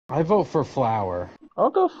I vote for flower. I'll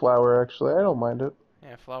go flower, actually. I don't mind it.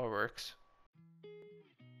 Yeah, flower works.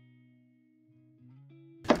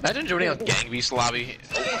 Imagine joining a gang beast lobby.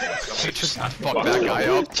 Just not fuck that guy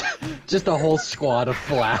up. Just a whole squad of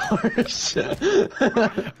flowers.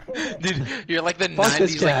 Dude, you're like the Fuck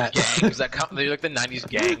this 90s like cat. gangs that come. They're like the 90s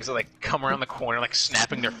gangs that like come around the corner like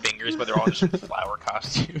snapping their fingers, but they're all just flower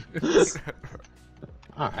costumes.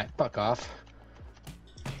 Alright, fuck off.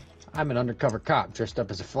 I'm an undercover cop dressed up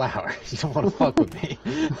as a flower. You don't want to fuck with me.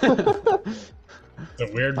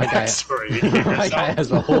 It's a weird My guy- backstory. My guy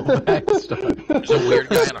has a whole backstory. There's a weird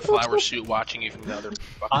guy in a flower suit watching you from the other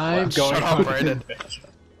fucking I'm flowers. going Shut up, to- Brandon.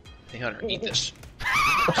 Hey Hunter, eat this.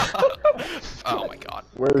 Oh my god.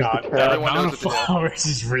 Where's God, the the cat? Everyone amount knows of what to do. flowers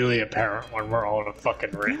is really apparent when we're all in a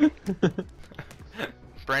fucking ring.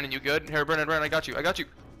 Brandon, you good? Here, Brandon, I got you. I got you.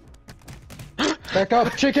 Back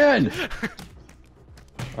up, chicken!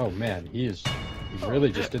 Oh man, he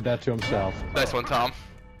really just did that to himself. Nice one, Tom.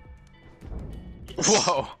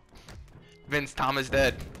 Whoa. Vince, Tom is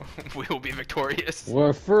dead. We will be victorious.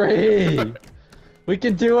 We're free! We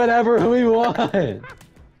can do whatever we want!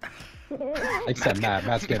 Except Matt.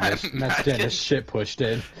 Matt's getting his shit pushed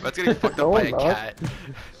in. That's getting fucked up No, by I'm a not. cat.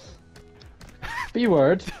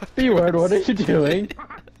 B-word. B-word, what are you doing?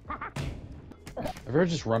 Everyone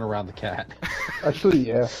just run around the cat. Actually,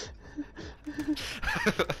 yeah.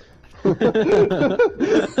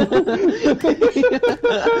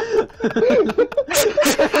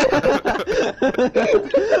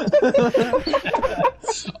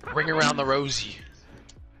 Ring around the rosy.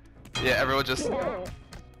 Yeah, everyone just.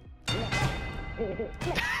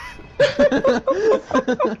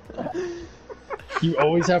 You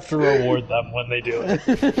always have to reward them when they do it.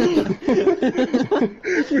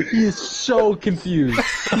 He is so confused.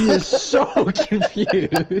 He is so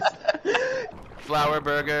confused. Flower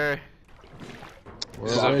burger.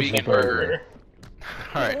 This is a vegan burger.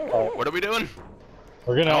 Alright, what are we doing?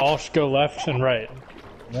 We're gonna all go left and right.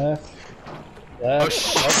 Left. Oh Left.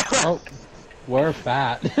 shit. Oh, we're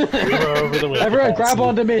fat. We're over the way. Everyone grab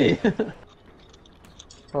onto me.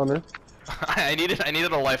 Hunter. I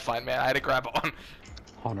needed a lifeline, man. I had to grab on.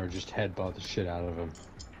 Hunter just headbutt the shit out of him.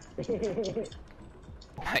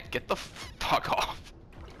 Get the fuck off.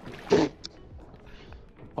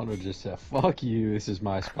 Hunter just said, "Fuck you, this is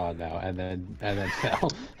my spot now," and then fell.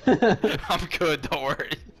 I'm good, don't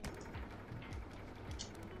worry.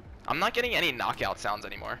 I'm not getting any knockout sounds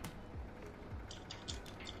anymore.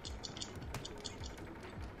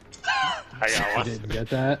 I got You one. didn't get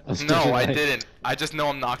that? No, I didn't. I just know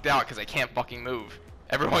I'm knocked out because I can't fucking move.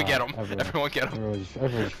 Everyone get him. Everyone get him.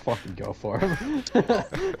 Everyone just fucking go for him.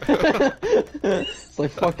 It's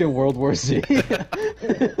like fucking World War Z.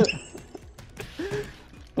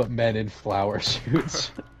 But men in flower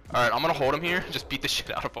suits. Alright, I'm gonna hold him here. Just beat the shit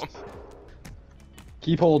out of him.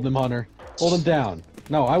 Keep holding him, Hunter. Hold him down.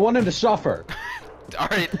 No, I want him to suffer.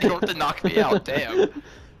 Alright, you don't have to knock me out, damn.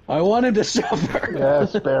 I want him to suffer.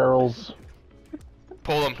 Yes, barrels.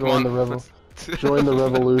 Pull him, Join come the on. revo- join the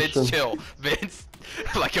revolution. Vince, chill. Vince,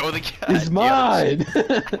 let go of the cat. He's mine.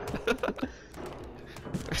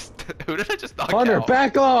 Who did I just knock Hunter, out?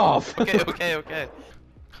 back off. Okay.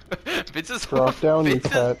 Vince is Drop down, you Vince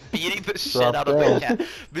is cat. beating the shit Drop out of down. the cat.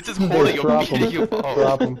 Vince is holding him, Drop beating him. him. Oh.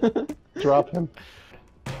 Drop him. Drop him.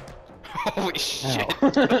 Holy shit.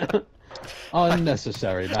 Ow.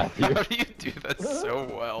 Unnecessary, Matthew. How do you do that so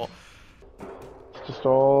well? Just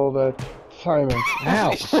all that timing.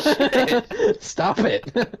 Ow. Shit. Stop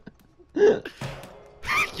it.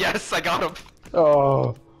 Yes, I got him.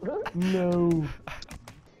 Oh, no.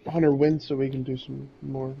 Hunter wins so we can do some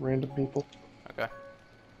more random people. Okay.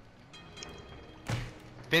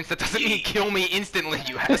 Vince, that doesn't mean kill me instantly,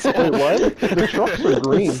 you asshole. Wait, what? The trucks are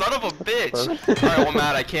green. Son of a bitch! Alright, well,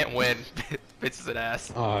 Matt, I can't win. Vince is an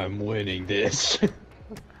ass. I'm winning this.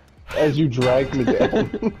 As you drag me down.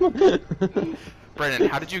 Brennan,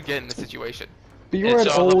 how did you get in this situation? B-word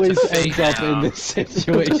all up to always fate ends up now. in this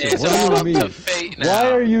situation. It's What all do up you to mean? fate now.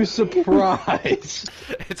 Why are you surprised?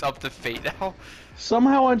 It's up to fate now.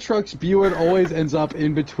 Somehow on trucks, B-word always ends up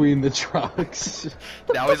in between the trucks.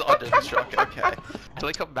 Now he's under the truck, okay. I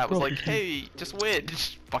like how Matt was like, hey, just win.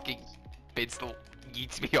 Just fucking Vince still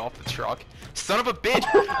yeets me off the truck. Son of a bitch!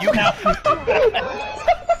 You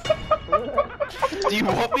Do you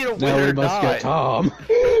want me to win Now or we must not? get Tom.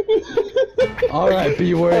 Alright,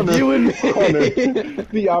 B-word, Hunter, you and me. Hunter,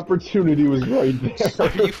 the opportunity was right there.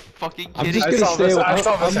 Are you fucking I'm kidding just me? gonna stay away. I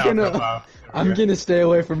saw this outcome. I'm gonna stay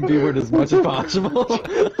away from B-word as much as possible.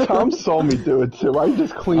 Tom saw me do it too. I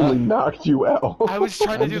just cleanly knocked you out. I was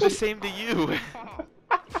trying to do the same to you.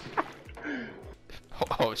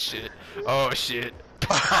 Oh shit. Oh shit.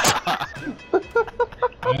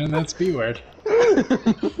 And that's B word.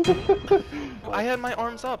 I had my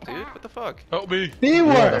arms up, dude. What the fuck? Help me. B You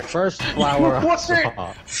are the word. first flower I Wasn't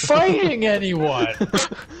saw. fighting anyone.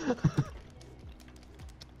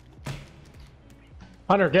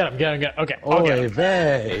 Hunter, get him, get him, get him. Okay, I'll get Oy him.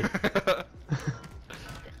 vey.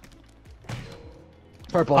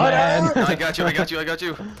 Purple Hunter! man. I got you, I got you, I got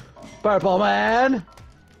you. Purple man.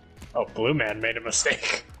 Oh, Blue Man made a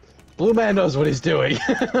mistake. Blue man knows what he's doing.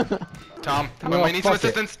 Tom, I No, might need some fuck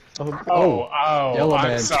it. assistance. Oh, Yellow I'm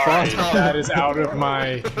Man, sorry. fuck. That is out of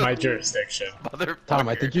my jurisdiction. Motherfucker. Tom,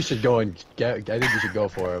 I think you should go and get. I think you should go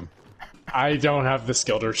for him. I don't have the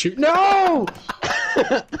skill to shoot. No!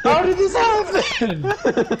 How did this happen?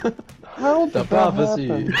 How did The that prophecy.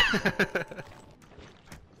 happen?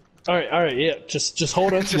 All right, yeah. Just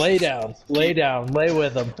hold it. Lay down, lay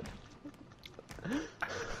with him.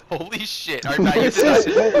 Holy shit. Alright, Matt, you This did is,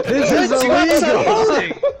 that. this is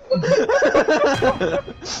illegal.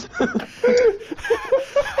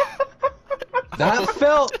 That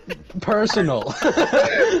felt personal.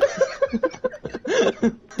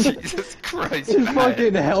 Jesus Christ, You Matt.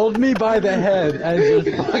 fucking held me by the head and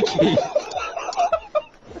just fucking.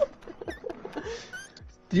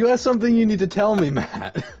 Do you have something you need to tell me,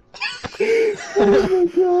 Matt? Oh my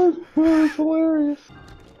god, that was hilarious.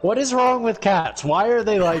 What is wrong with cats? Why are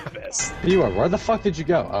they like this? You are. Where the fuck did you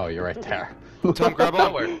go? Oh, you're right there. Tom, grab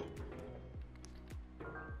on.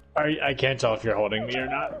 I can't tell if you're holding me or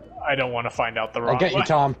not. I don't want to find out the wrong I'll get you, way.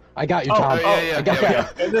 Tom. I got you, Oh, Tom. yeah, yeah, I got yeah,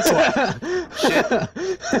 you. And this way.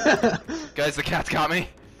 Shit. Guys, the cat's got me.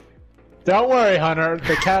 Don't worry, Hunter.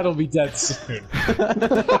 The cat will be dead soon.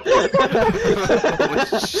 Holy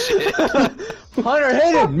shit. Hunter,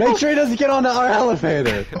 hit him! Make sure he doesn't get onto our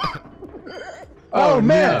elevator. Oh,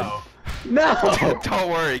 man. no. No! Don't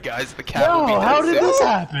worry, guys. The cat will be No, dead how did soon. this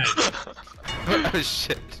happen? Oh,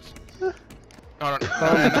 shit. Oh,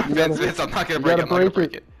 no, You gotta- Vince, I'm not gonna You break gotta it. I'm not gonna break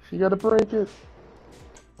break it. You gotta break it.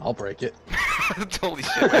 I'll break it. Holy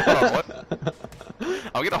shit. Wait, hold on, what?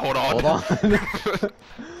 I'm gonna hold on. Hold on.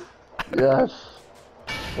 Yes.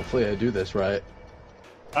 Hopefully I do this right.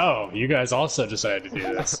 Oh, you guys also decided to do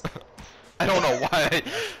this. I don't know why.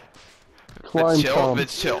 Climb, Vince, chill. Tom.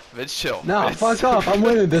 Vince, chill. Vince, chill. No, Vince. fuck off. I'm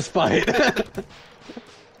winning this fight.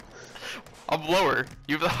 I'm lower.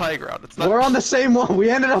 You have the high ground. It's not. We're on the same one. We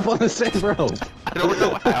ended up on the same rope. I don't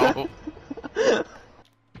know how.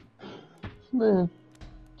 Man.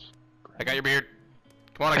 I got your beard.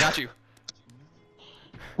 Come on, I got you.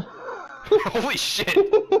 Holy shit.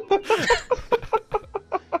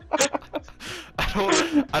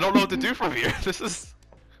 I don't know what to do from here. This is.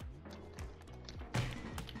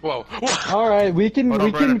 Whoa. All right, we can Hold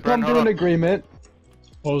on, Brennan, come to hold an on. agreement.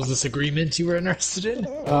 What was this agreement you were interested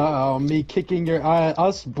in? Me kicking your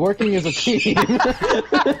us working as a team.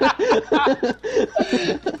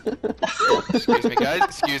 Excuse me, guys.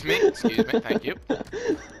 Excuse me. Excuse me. Thank you.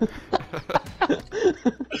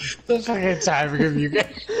 The fucking timing of you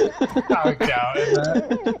guys knocked out in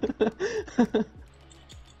that.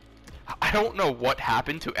 I don't know what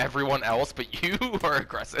happened to everyone else, but you are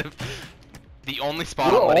aggressive. The only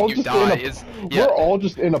spot We're I'm letting all you just die in a, is. We're Yeah. all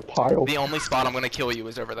just in a pile. The only spot I'm gonna kill you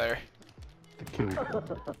is over there.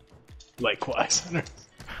 Likewise, Hunter.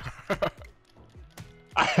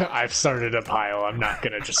 I've started a pile. I'm not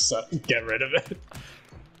gonna just get rid of it.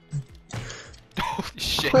 Holy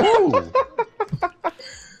shit. Oh,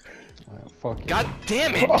 fuck. God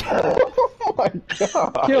damn it! Oh my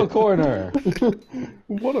god. Kill corner.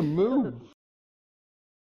 What a move.